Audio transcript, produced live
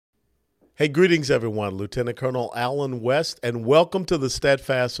Hey, greetings, everyone. Lieutenant Colonel Alan West, and welcome to the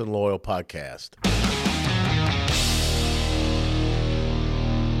Steadfast and Loyal podcast.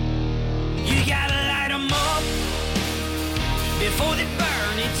 You gotta light 'em up before they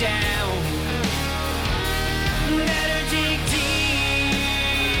burn it down. Better dig deep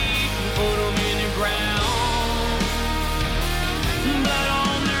and put 'em in the ground. Blood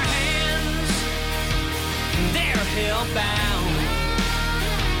on their hands, they're hellbound.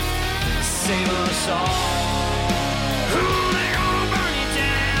 Save us all. Ooh, they're gonna burn it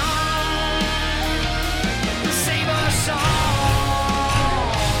down. Save us all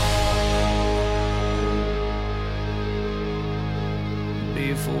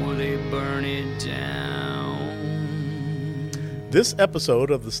before they burn it down. This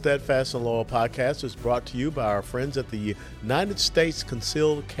episode of the Steadfast and Loyal podcast is brought to you by our friends at the United States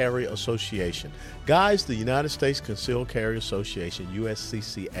Concealed Carry Association. Guys, the United States Concealed Carry Association,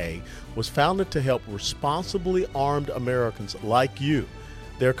 USCCA, was founded to help responsibly armed Americans like you.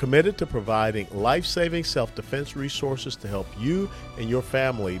 They're committed to providing life-saving self-defense resources to help you and your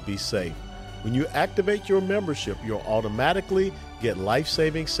family be safe. When you activate your membership, you'll automatically get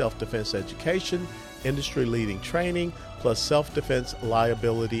life-saving self-defense education, industry-leading training, plus self-defense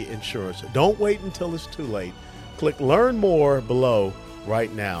liability insurance. Don't wait until it's too late. Click Learn More below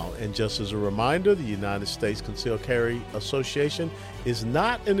right now. And just as a reminder, the United States Concealed Carry Association is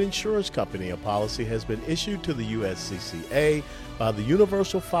not an insurance company. A policy has been issued to the USCCA by the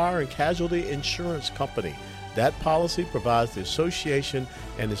Universal Fire and Casualty Insurance Company. That policy provides the association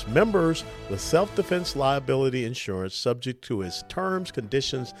and its members with self-defense liability insurance subject to its terms,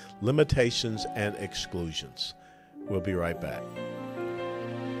 conditions, limitations, and exclusions. We'll be right back.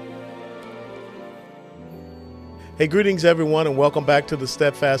 Hey, greetings, everyone, and welcome back to the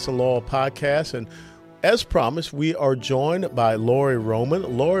Steadfast and Loyal podcast. And as promised, we are joined by Lori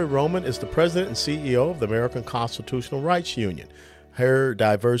Roman. Lori Roman is the president and CEO of the American Constitutional Rights Union. Her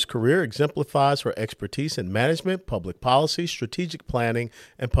diverse career exemplifies her expertise in management, public policy, strategic planning,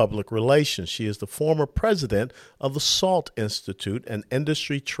 and public relations. She is the former president of the SALT Institute, an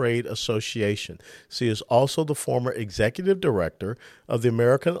industry trade association. She is also the former executive director of the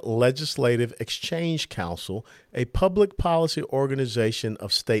American Legislative Exchange Council, a public policy organization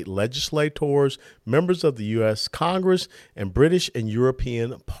of state legislators, members of the U.S. Congress, and British and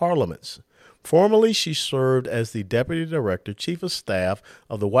European parliaments. Formerly, she served as the Deputy Director, Chief of Staff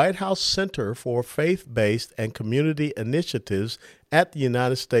of the White House Center for Faith-Based and Community Initiatives at the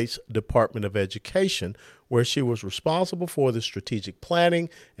United States Department of Education, where she was responsible for the strategic planning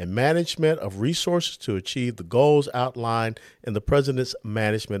and management of resources to achieve the goals outlined in the President's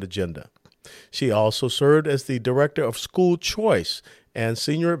management agenda. She also served as the Director of School Choice and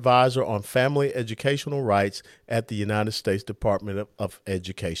Senior Advisor on Family Educational Rights at the United States Department of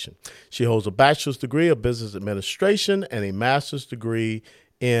Education. She holds a bachelor's degree of business administration and a master's degree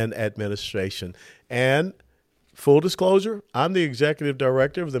in administration. And full disclosure, I'm the executive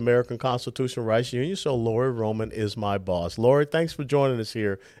director of the American Constitutional Rights Union, so Lori Roman is my boss. Lori, thanks for joining us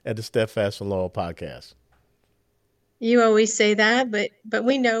here at the Steadfast and Loyal podcast. You always say that, but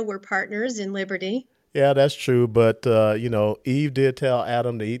we know we're partners in liberty. Yeah, that's true. But, Eve did tell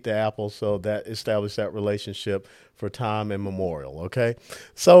Adam to eat the apple, so that established that relationship for time immemorial. Okay,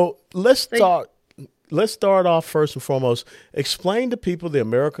 so let's start off first and foremost. Explain to people the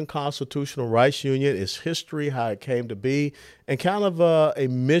American Constitutional Rights Union, its history, how it came to be, and kind of a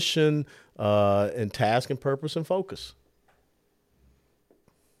mission and task and purpose and focus.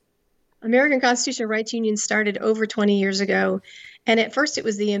 American Constitutional Rights Union started over 20 years ago. And at first it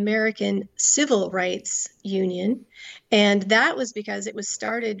was the American Civil Rights Union. And that was because it was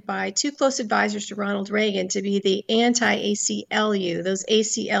started by two close advisors to Ronald Reagan to be the anti-ACLU, those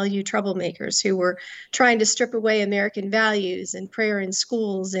ACLU troublemakers who were trying to strip away American values and prayer in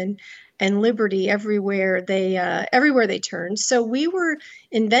schools and liberty everywhere they turned. So we were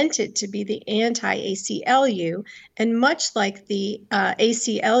invented to be the anti-ACLU, and much like the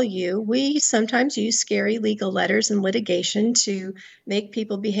ACLU, we sometimes use scary legal letters and litigation to make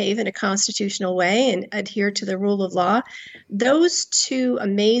people behave in a constitutional way and adhere to the rule of law. Those two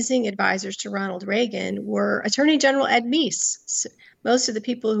amazing advisors to Ronald Reagan were Attorney General Ed Meese. Most of the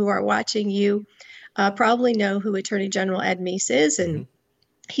people who are watching you probably know who Attorney General Ed Meese is, and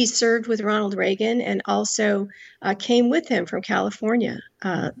he served with Ronald Reagan and also came with him from California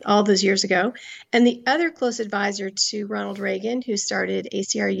all those years ago. And the other close advisor to Ronald Reagan, who started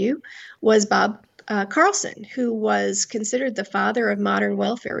ACRU, was Bob Carlson, who was considered the father of modern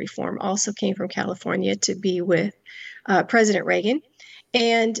welfare reform, also came from California to be with President Reagan.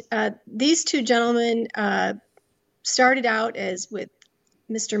 And these two gentlemen started out as with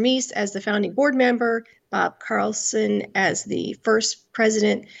Mr. Meese as the founding board member, Bob Carlson as the first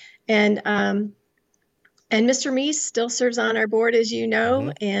president, and Mr. Meese still serves on our board, as you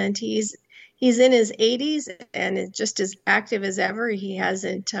know, and he's in his 80s and is just as active as ever. He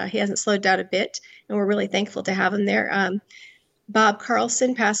hasn't slowed down a bit, and we're really thankful to have him there. Bob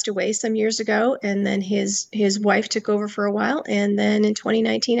Carlson passed away some years ago, and then his wife took over for a while, and then in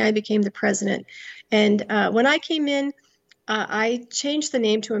 2019 I became the president. And when I came in, I changed the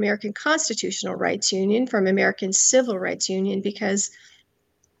name to American Constitutional Rights Union from American Civil Rights Union because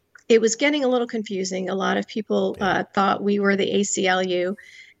it was getting a little confusing. A lot of people thought we were the ACLU,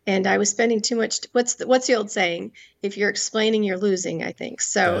 and I was spending too much. What's the old saying? If you're explaining, you're losing, I think.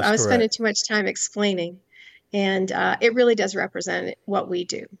 So I was spending too much time explaining, and it really does represent what we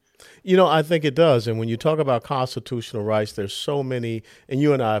do. You know, I think it does. And when you talk about constitutional rights, there's so many, and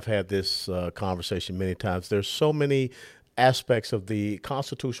you and I have had this conversation many times, there's so many aspects of the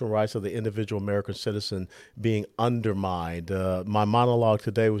constitutional rights of the individual American citizen being undermined. My monologue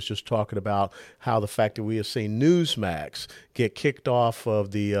today was just talking about how the fact that we have seen Newsmax get kicked off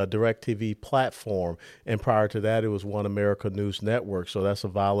of the DirecTV platform, and prior to that, it was One America News Network. So that's a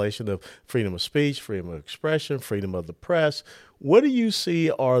violation of freedom of speech, freedom of expression, freedom of the press. What do you see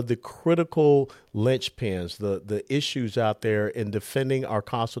are the critical linchpins, the issues out there in defending our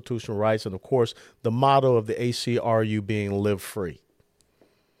constitutional rights, and, of course, the motto of the ACRU being live free?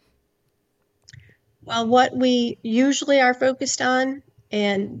 Well, what we usually are focused on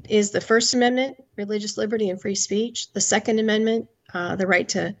is the First Amendment, religious liberty and free speech, the Second Amendment, the right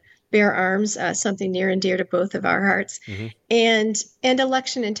to bear arms, something near and dear to both of our hearts, and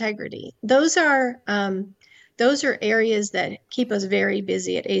election integrity. Those are areas that keep us very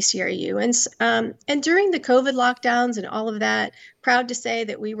busy at ACRU. And during the COVID lockdowns and all of that, proud to say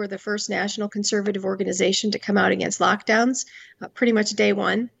that we were the first national conservative organization to come out against lockdowns, pretty much day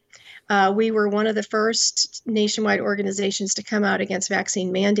one. We were one of the first nationwide organizations to come out against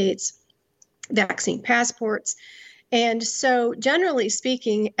vaccine mandates, vaccine passports. And so generally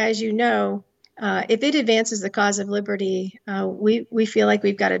speaking, as you know, if it advances the cause of liberty, we feel like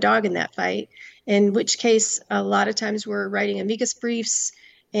we've got a dog in that fight, in which case a lot of times we're writing amicus briefs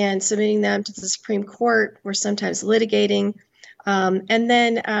and submitting them to the Supreme Court. We're sometimes litigating. And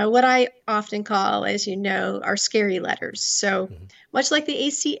then what I often call, as you know, are scary letters. So much like the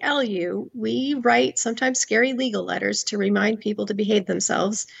ACLU, we write sometimes scary legal letters to remind people to behave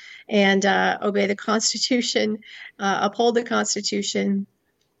themselves and obey the Constitution, uphold the Constitution,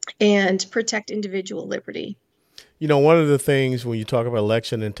 and protect individual liberty. You know, one of the things when you talk about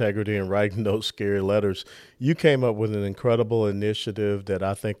election integrity and writing those scary letters, you came up with an incredible initiative that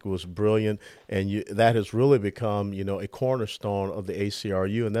I think was brilliant, and that has really become, you know, a cornerstone of the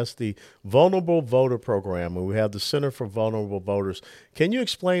ACRU, and that's the Vulnerable Voter Program. And we have the Center for Vulnerable Voters. Can you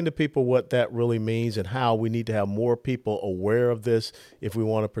explain to people what that really means and how we need to have more people aware of this if we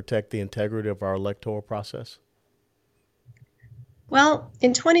want to protect the integrity of our electoral process? Well,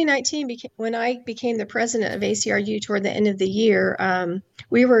 in 2019, when I became the president of ACRU toward the end of the year,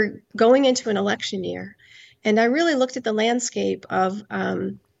 we were going into an election year. And I really looked at the landscape of,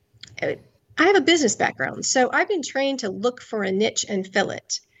 I have a business background, so I've been trained to look for a niche and fill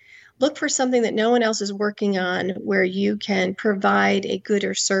it. Look for something that no one else is working on where you can provide a good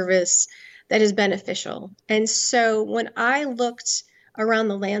or service that is beneficial. And so when I looked around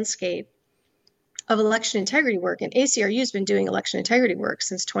the landscape of election integrity work, and ACRU has been doing election integrity work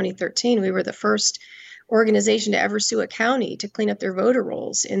since 2013. We were the first organization to ever sue a county to clean up their voter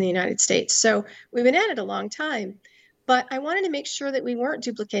rolls in the United States. So we've been at it a long time, but I wanted to make sure that we weren't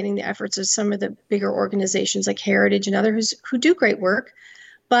duplicating the efforts of some of the bigger organizations like Heritage and others who do great work,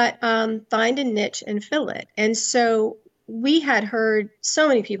 but find a niche and fill it. And so we had heard, so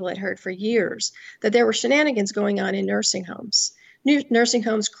many people had heard for years, that there were shenanigans going on in nursing homes. Nursing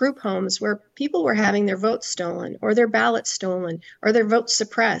homes, group homes, where people were having their votes stolen or their ballots stolen or their votes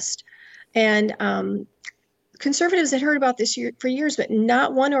suppressed. And conservatives had heard about this for years, but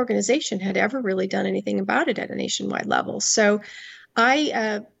not one organization had ever really done anything about it at a nationwide level. So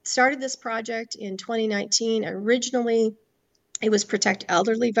I started this project in 2019. Originally, it was protect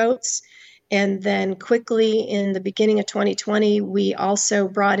elderly votes. And then quickly in the beginning of 2020, we also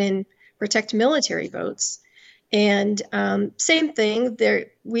brought in protect military votes. And same thing,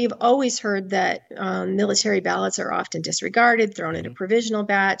 we've always heard that military ballots are often disregarded, thrown in a provisional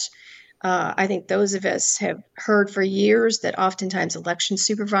batch. I think those of us have heard for years that oftentimes election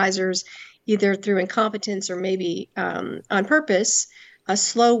supervisors, either through incompetence or maybe on purpose, a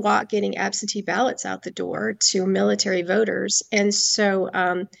slow walk getting absentee ballots out the door to military voters. And so,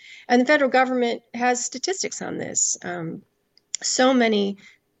 and the federal government has statistics on this. so many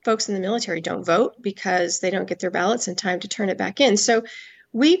folks in the military don't vote because they don't get their ballots in time to turn it back in. So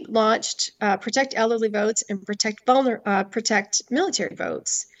we launched Protect Elderly Votes and Protect Military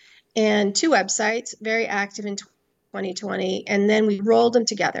Votes, and two websites, very active in 2020. And then we rolled them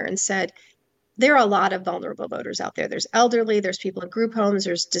together and said, there are a lot of vulnerable voters out there. There's elderly, there's people in group homes,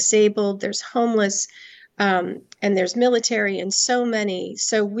 there's disabled, there's homeless, and there's military, and so many.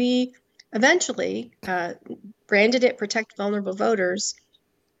 So we eventually branded it Protect Vulnerable Voters.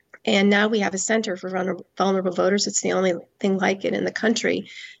 And now we have a center for vulnerable voters. It's the only thing like it in the country.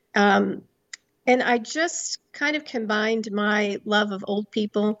 And I just kind of combined my love of old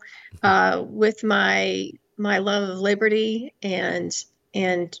people with my love of liberty and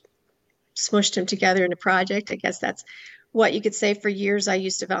smushed them together in a project. I guess that's what you could say. For years, I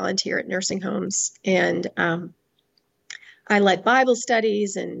used to volunteer at nursing homes, and I led Bible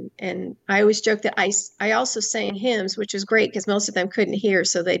studies, and I always joke that I also sang hymns, which is great because most of them couldn't hear,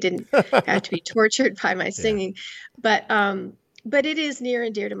 so they didn't have to be tortured by my singing. Yeah. But it is near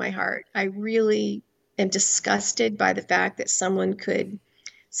and dear to my heart. I really am disgusted by the fact that someone could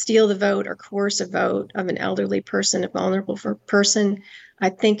steal the vote or coerce a vote of an elderly person, a vulnerable person. I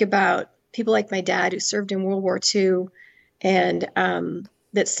think about people like my dad who served in World War II, and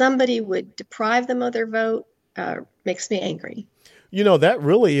that somebody would deprive them of their vote makes me angry. You know, that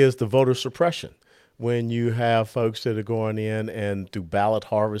really is the voter suppression. When you have folks that are going in and do ballot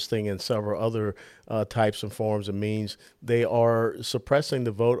harvesting and several other types and forms and means, they are suppressing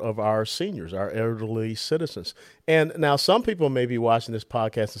the vote of our seniors, our elderly citizens. And now some people may be watching this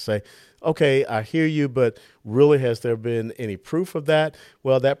podcast and say, okay, I hear you, but really has there been any proof of that?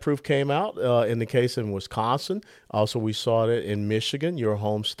 Well, that proof came out in the case in Wisconsin. Also, we saw it in Michigan, your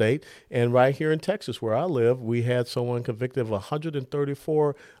home state. And right here in Texas, where I live, we had someone convicted of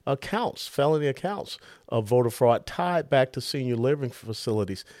 134 accounts, felony accounts of voter fraud tied back to senior living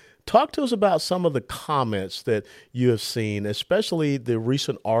facilities. Talk to us about some of the comments that you have seen, especially the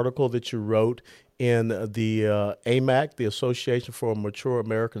recent article that you wrote in the AMAC, the Association for Mature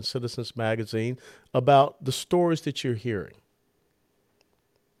American Citizens magazine, about the stories that you're hearing.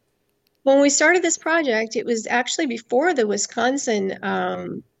 When we started this project, it was actually before the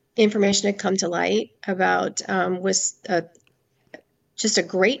Wisconsin information had come to light about just a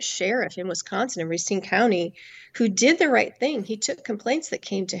great sheriff in Wisconsin, in Racine County, who did the right thing. He took complaints that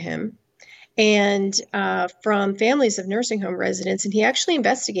came to him and from families of nursing home residents, and he actually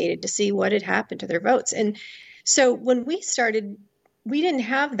investigated to see what had happened to their votes. And so when we started, we didn't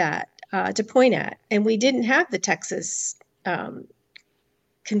have that to point at, and we didn't have the Texas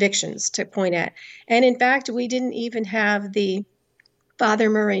convictions to point at. And in fact, we didn't even have the Father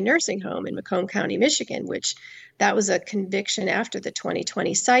Murray Nursing Home in Macomb County, Michigan, which that was a conviction after the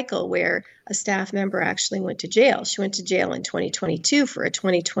 2020 cycle where a staff member actually went to jail. She went to jail in 2022 for a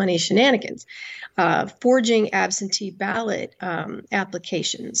 2020 shenanigans, forging absentee ballot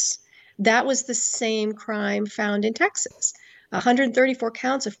applications. That was the same crime found in Texas, 134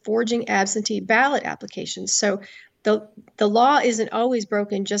 counts of forging absentee ballot applications. So the law isn't always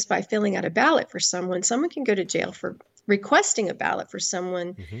broken just by filling out a ballot for someone. Someone can go to jail for requesting a ballot for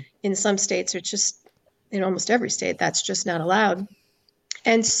someone. In some states, or just in almost every state, that's just not allowed.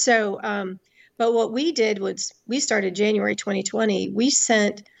 And so, but what we did was we started January 2020. We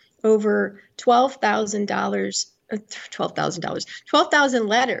sent over $12,000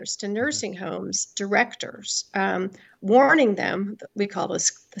 letters to nursing homes directors, warning them, we call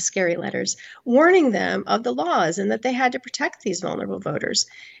those the scary letters, warning them of the laws and that they had to protect these vulnerable voters.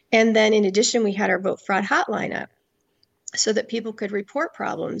 And then in addition, we had our vote fraud hotline up so that people could report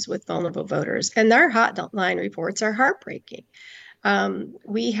problems with vulnerable voters. And our hotline reports are heartbreaking.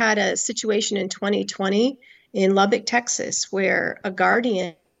 We had a situation in 2020 in Lubbock, Texas, where a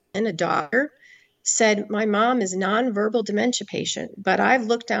guardian and a daughter said, my mom is nonverbal dementia patient, but I've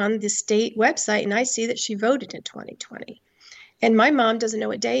looked on the state website and I see that she voted in 2020. And my mom doesn't know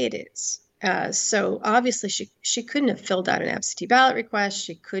what day it is. So obviously she couldn't have filled out an absentee ballot request.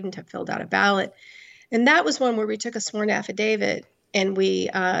 She couldn't have filled out a ballot. And that was one where we took a sworn affidavit and we,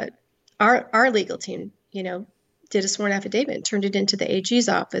 our legal team, did a sworn affidavit and turned it into the AG's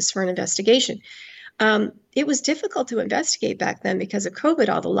office for an investigation. It was difficult to investigate back then because of COVID,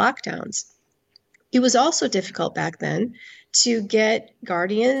 all the lockdowns. It was also difficult back then to get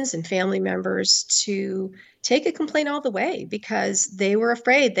guardians and family members to take a complaint all the way because they were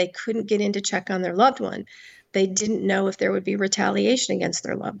afraid they couldn't get in to check on their loved one. They didn't know if there would be retaliation against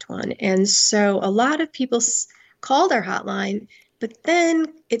their loved one. And so a lot of people called our hotline, but then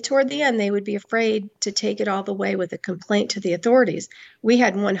toward the end, they would be afraid to take it all the way with a complaint to the authorities. We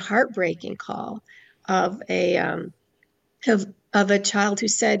had one heartbreaking call of a of a child who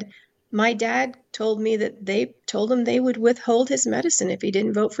said, my dad told me that they told him they would withhold his medicine if he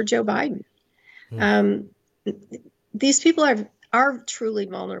didn't vote for Joe Biden. Um, these people are truly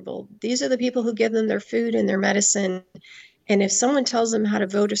vulnerable. These are the people who give them their food and their medicine. And if someone tells them how to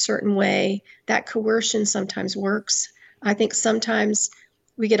vote a certain way, that coercion sometimes works. I think sometimes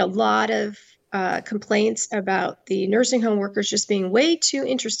we get a lot of complaints about the nursing home workers just being way too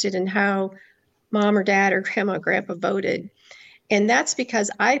interested in how mom or dad or grandma or grandpa voted. And that's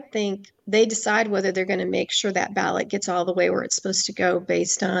because I think they decide whether they're going to make sure that ballot gets all the way where it's supposed to go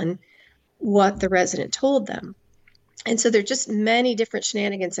based on what the resident told them. And so there are just many different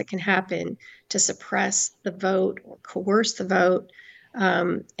shenanigans that can happen to suppress the vote or coerce the vote.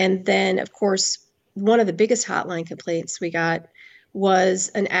 And then, of course, one of the biggest hotline complaints we got was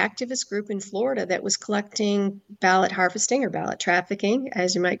an activist group in Florida that was collecting ballot harvesting or ballot trafficking,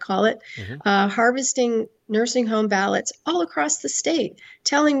 as you might call it, harvesting nursing home ballots all across the state,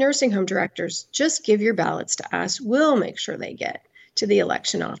 telling nursing home directors, just give your ballots to us. We'll make sure they get to the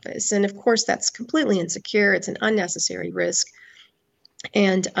election office. And of course, that's completely insecure. It's an unnecessary risk.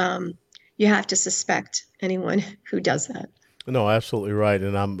 And you have to suspect anyone who does that. No, absolutely right.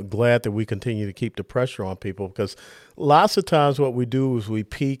 And I'm glad that we continue to keep the pressure on people, because lots of times what we do is we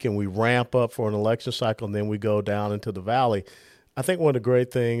peak and we ramp up for an election cycle, and then we go down into the valley. I think one of the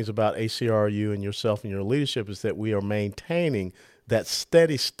great things about ACRU and yourself and your leadership is that we are maintaining that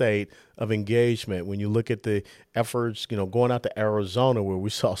steady state of engagement. When you look at the efforts, going out to Arizona, where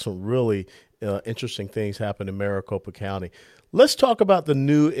we saw some really interesting things happen in Maricopa County. Let's talk about the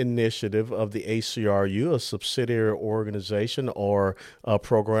new initiative of the ACRU, a subsidiary organization or a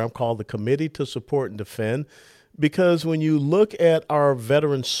program called the Committee to Support and Defend. Because when you look at our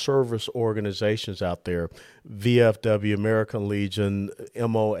veteran service organizations out there, VFW, American Legion,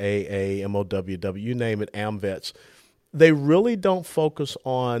 MOAA, MOWW, you name it, AMVETS, they really don't focus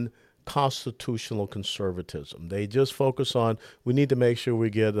on constitutional conservatism. They just focus on, we need to make sure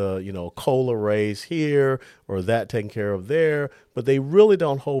we get a COLA raise here or that taken care of there, but they really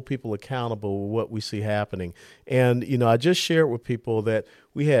don't hold people accountable with what we see happening. And, I just shared with people that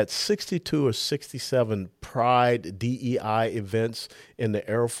we had 62 or 67 Pride DEI events in the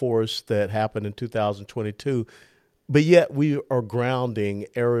Air Force that happened in 2022, but yet we are grounding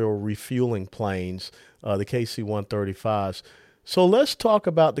aerial refueling planes, the KC-135s. So let's talk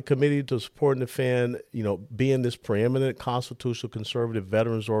about the Committee to Support and Defend, being this preeminent constitutional conservative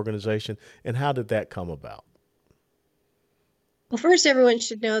veterans organization, and how did that come about? Well, first, everyone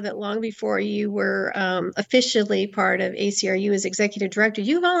should know that long before you were officially part of ACRU as executive director,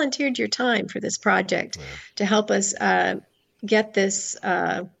 you volunteered your time for this project to help us get this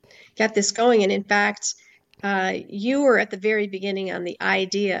going. And in fact, you were at the very beginning on the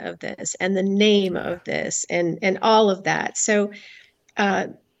idea of this and the name of this and all of that. So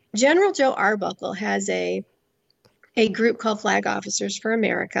General Joe Arbuckle has a group called Flag Officers for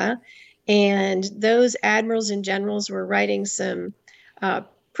America. And those admirals and generals were writing some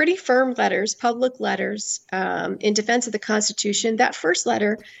pretty firm letters, public letters, in defense of the Constitution. That first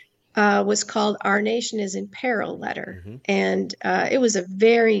letter was called Our Nation is in Peril letter. Mm-hmm. And it was a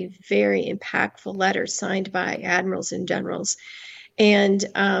very, very impactful letter signed by admirals and generals. And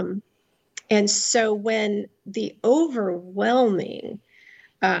so when the overwhelming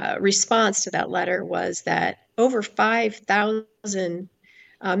response to that letter was that over 5,000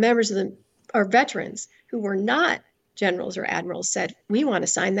 members of our veterans who were not generals or admirals said, we want to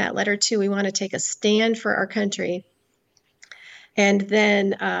sign that letter too. We want to take a stand for our country. And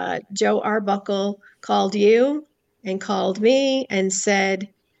then Joe Arbuckle called you and called me and said,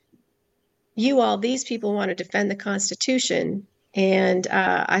 these people want to defend the Constitution. And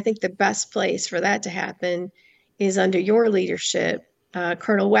I think the best place for that to happen is under your leadership,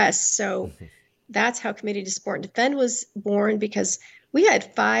 Colonel West. So that's how Committee to Support and Defend was born, because we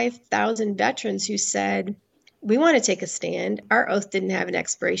had 5,000 veterans who said, we want to take a stand. Our oath didn't have an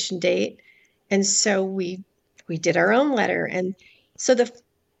expiration date. And so we did our own letter. And so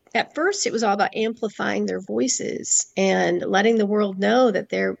at first it was all about amplifying their voices and letting the world know that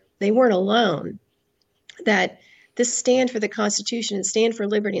they weren't alone, that this stand for the Constitution and stand for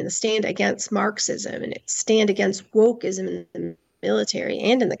liberty and the stand against Marxism and stand against wokeism in the military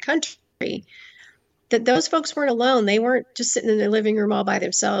and in the country, that those folks weren't alone. They weren't just sitting in their living room all by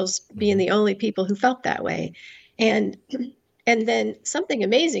themselves, being the only people who felt that way. And then something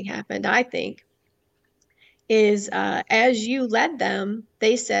amazing happened, I think, is as you led them,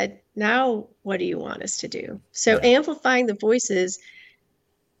 they said, now what do you want us to do? So amplifying the voices,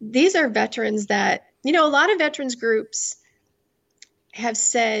 these are veterans that, a lot of veterans groups have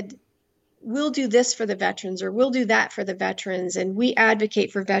said, we'll do this for the veterans, or we'll do that for the veterans, and we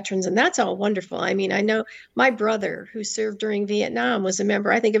advocate for veterans, and that's all wonderful. I mean, I know my brother, who served during Vietnam, was a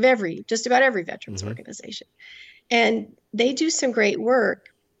member, I think, of just about every veterans organization, and they do some great work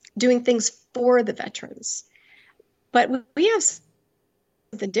doing things for the veterans. But we have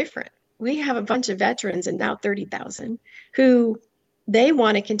something different. We have a bunch of veterans, and now 30,000, who they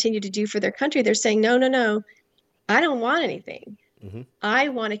want to continue to do for their country. They're saying, no, no, no, I don't want anything. I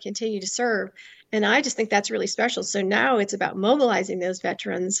want to continue to serve. And I just think that's really special. So now it's about mobilizing those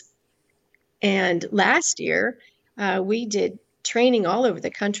veterans. And last year, we did training all over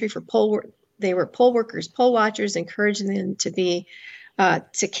the country for they were poll workers, poll watchers, encouraging them to be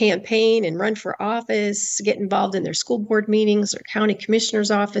to campaign and run for office, get involved in their school board meetings or county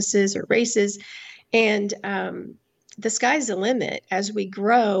commissioners' offices or races. And the sky's the limit as we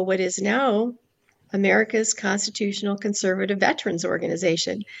grow what is now America's Constitutional Conservative Veterans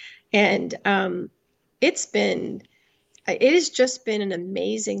Organization. And it has just been an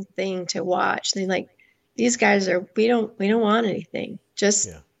amazing thing to watch. They're like, these guys we don't want anything. Just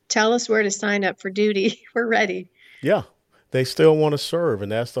tell us where to sign up for duty. We're ready. Yeah. They still want to serve,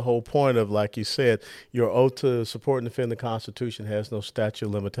 and that's the whole point of, like you said, your oath to support and defend the Constitution has no statute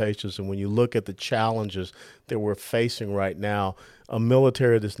of limitations. And when you look at the challenges that we're facing right now, a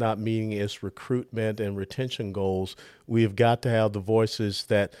military that's not meeting its recruitment and retention goals, we have got to have the voices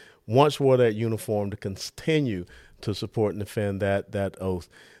that once wore that uniform to continue to support and defend that oath.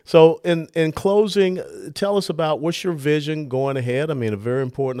 So in closing, tell us about what's your vision going ahead. I mean, a very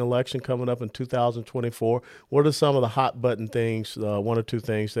important election coming up in 2024. What are some of the hot button things, one or two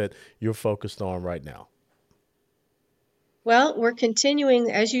things that you're focused on right now? Well, we're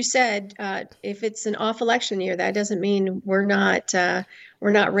continuing, as you said, if it's an off election year, that doesn't mean we're not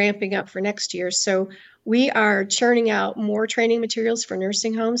ramping up for next year. So we are churning out more training materials for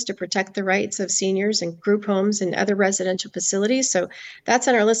nursing homes to protect the rights of seniors and group homes and other residential facilities. So that's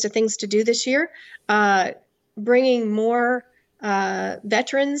on our list of things to do this year. Bringing more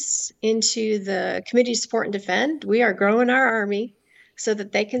veterans into the Committee to Support and Defend. We are growing our Army so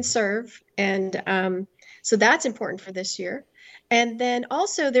that they can serve. And so that's important for this year. And then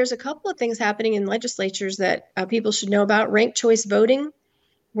also there's a couple of things happening in legislatures that people should know about. Ranked choice voting.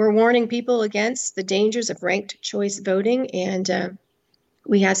 We're warning people against the dangers of ranked choice voting. And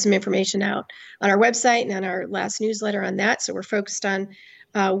we have some information out on our website and on our last newsletter on that. So we're focused on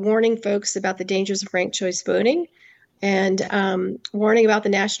warning folks about the dangers of ranked choice voting, and warning about the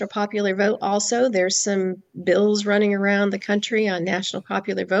national popular vote. Also, there's some bills running around the country on national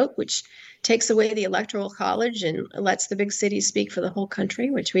popular vote, which takes away the Electoral College and lets the big cities speak for the whole country,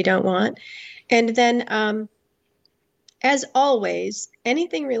 which we don't want. And then, as always,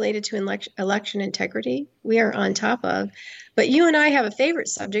 anything related to election integrity, we are on top of. But you and I have a favorite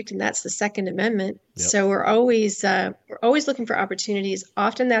subject, and that's the Second Amendment. Yep. So we're always looking for opportunities.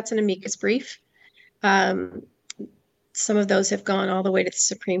 Often that's an amicus brief. Some of those have gone all the way to the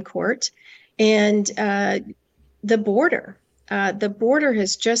Supreme Court. And the border. The border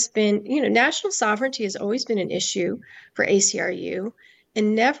has just been, national sovereignty has always been an issue for ACRU,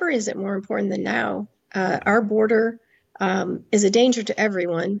 and never is it more important than now. Our border is a danger to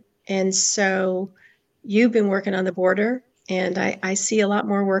everyone. And so you've been working on the border, and I see a lot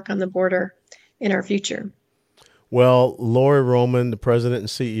more work on the border in our future. Well, Lori Roman, the president and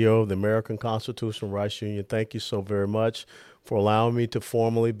CEO of the American Constitutional Rights Union, thank you so very much for allowing me to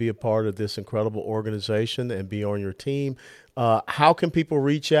formally be a part of this incredible organization and be on your team. How can people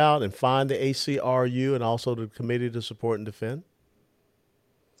reach out and find the ACRU and also the Committee to Support and Defend?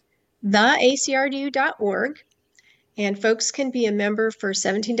 TheACRU.org. And folks can be a member for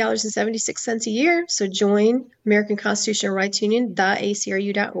 $17.76 a year. So join American Constitutional Rights Union,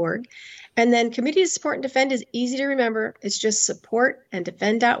 theACRU.org. And then Committee to Support and Defend is easy to remember. It's just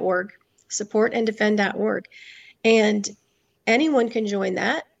supportanddefend.org, supportanddefend.org. And anyone can join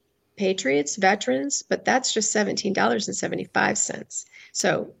that, patriots, veterans, but that's just $17.75.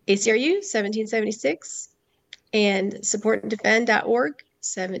 So ACRU, $17.76, and supportanddefend.org,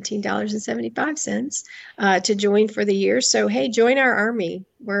 $17.75 to join for the year. So, hey, join our Army.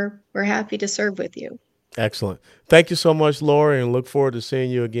 We're happy to serve with you. Excellent. Thank you so much, Lori, and look forward to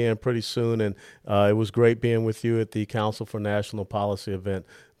seeing you again pretty soon. And it was great being with you at the Council for National Policy event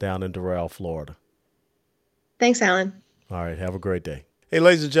down in Doral, Florida. Thanks, Alan. All right. Have a great day. Hey,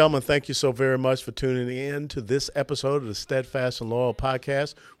 ladies and gentlemen, thank you so very much for tuning in to this episode of the Steadfast and Loyal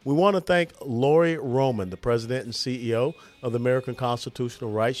podcast. We want to thank Lori Roman, the president and CEO of the American Constitutional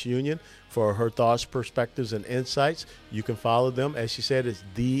Rights Union, for her thoughts, perspectives, and insights. You can follow them, as she said, it's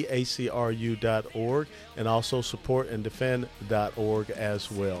theacru.org, and also supportanddefend.org as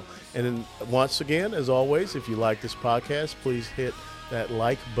well. And then once again, as always, if you like this podcast, please hit that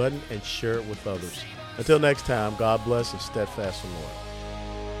like button and share it with others. Until next time, God bless and steadfast and loyal.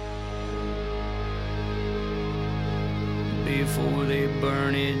 Before they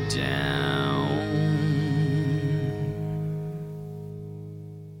burn it down.